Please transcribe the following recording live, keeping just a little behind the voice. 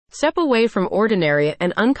Step away from ordinary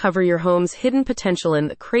and uncover your home's hidden potential in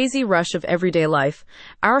the crazy rush of everyday life.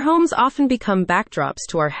 Our homes often become backdrops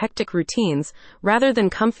to our hectic routines, rather than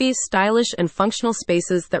comfy, stylish, and functional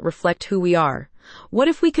spaces that reflect who we are. What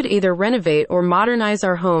if we could either renovate or modernize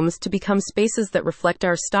our homes to become spaces that reflect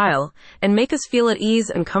our style and make us feel at ease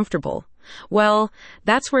and comfortable? Well,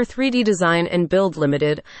 that's where 3D Design and Build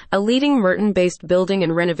Limited, a leading Merton-based building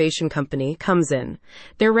and renovation company, comes in.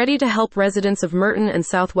 They're ready to help residents of Merton and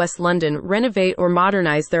Southwest London renovate or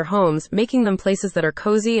modernize their homes, making them places that are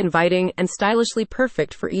cozy, inviting, and stylishly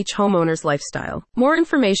perfect for each homeowner's lifestyle. More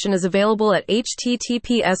information is available at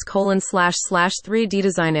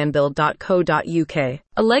https://3ddesignandbuild.co.uk.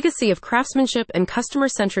 A legacy of craftsmanship and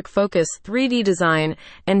customer-centric focus, 3D Design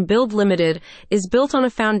and Build Limited is built on a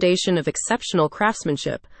foundation of exceptional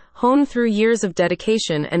craftsmanship, honed through years of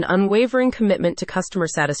dedication and unwavering commitment to customer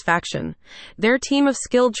satisfaction. Their team of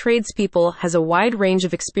skilled tradespeople has a wide range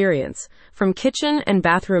of experience, from kitchen and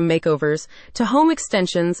bathroom makeovers to home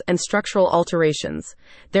extensions and structural alterations.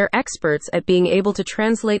 They're experts at being able to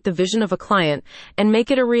translate the vision of a client and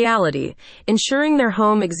make it a reality, ensuring their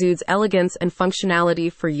home exudes elegance and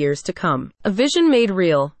functionality for years to come. A vision made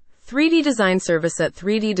real. 3D Design Service at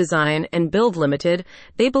 3D Design and Build Limited,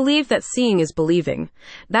 they believe that seeing is believing.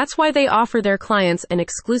 That's why they offer their clients an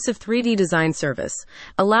exclusive 3D design service,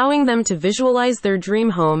 allowing them to visualize their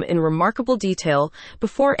dream home in remarkable detail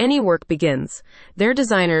before any work begins. Their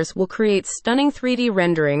designers will create stunning 3D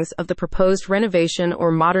renderings of the proposed renovation or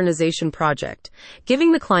modernization project,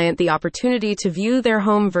 giving the client the opportunity to view their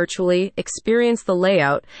home virtually, experience the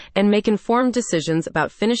layout, and make informed decisions about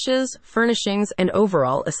finishes, furnishings, and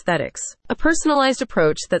overall aesthetics. A personalized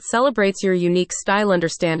approach that celebrates your unique style,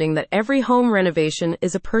 understanding that every home renovation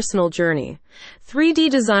is a personal journey.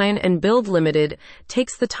 3D Design and Build Limited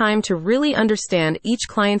takes the time to really understand each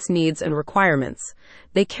client's needs and requirements.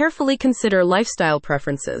 They carefully consider lifestyle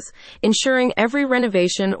preferences, ensuring every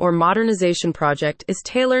renovation or modernization project is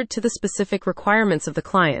tailored to the specific requirements of the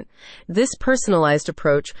client. This personalized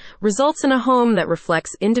approach results in a home that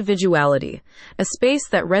reflects individuality, a space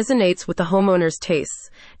that resonates with the homeowner's tastes,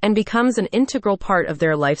 and becomes an integral part of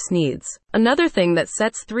their life's needs. Another thing that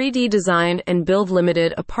sets 3D Design and Build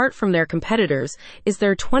Limited apart from their competitors is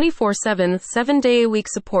their 24/7, 7-day-a-week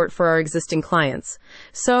support for our existing clients.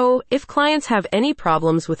 So, if clients have any problems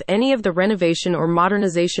with any of the renovation or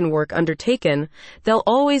modernization work undertaken, they'll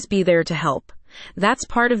always be there to help. That's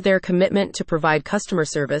part of their commitment to provide customer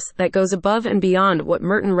service that goes above and beyond what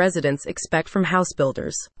Merton residents expect from house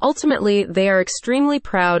builders. Ultimately, they are extremely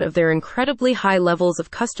proud of their incredibly high levels of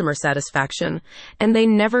customer satisfaction, and they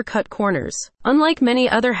never cut corners. Unlike many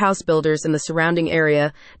other house builders in the surrounding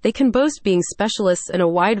area, they can boast being specialists in a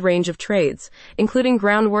wide range of trades, including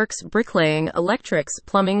groundworks, bricklaying, electrics,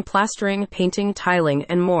 plumbing, plastering, painting, tiling,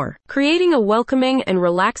 and more. Creating a welcoming and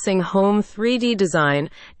relaxing home, 3D Design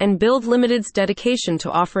and Build Limited's dedication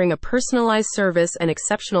to offering a personalized service and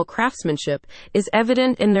exceptional craftsmanship is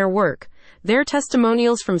evident in their work. Their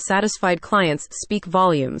testimonials from satisfied clients speak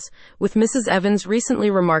volumes, with Mrs. Evans recently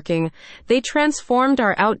remarking, "They transformed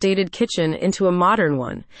our outdated kitchen into a modern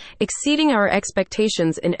one, exceeding our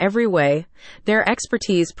expectations in every way. Their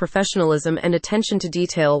expertise, professionalism, and attention to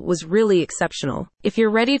detail was really exceptional." If you're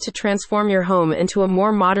ready to transform your home into a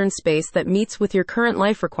more modern space that meets with your current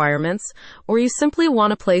life requirements, or you simply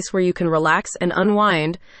want a place where you can relax and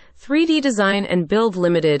unwind, 3D Design and Build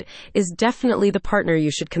Limited is definitely the partner you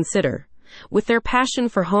should consider. With their passion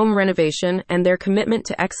for home renovation and their commitment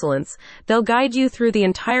to excellence, they'll guide you through the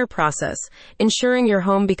entire process, ensuring your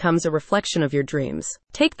home becomes a reflection of your dreams.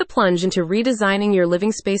 Take the plunge into redesigning your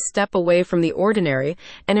living space, step away from the ordinary,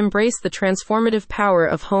 and embrace the transformative power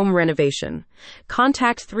of home renovation.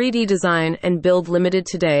 Contact 3D Design and Build Limited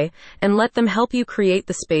today and let them help you create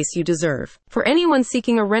the space you deserve. For anyone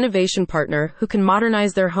seeking a renovation partner who can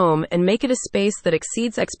modernize their home and make it a space that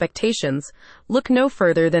exceeds expectations, look no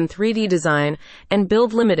further than 3D Design and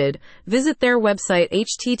Build Limited. Visit their website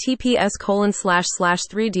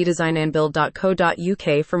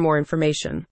https://3ddesignandbuild.co.uk for more information.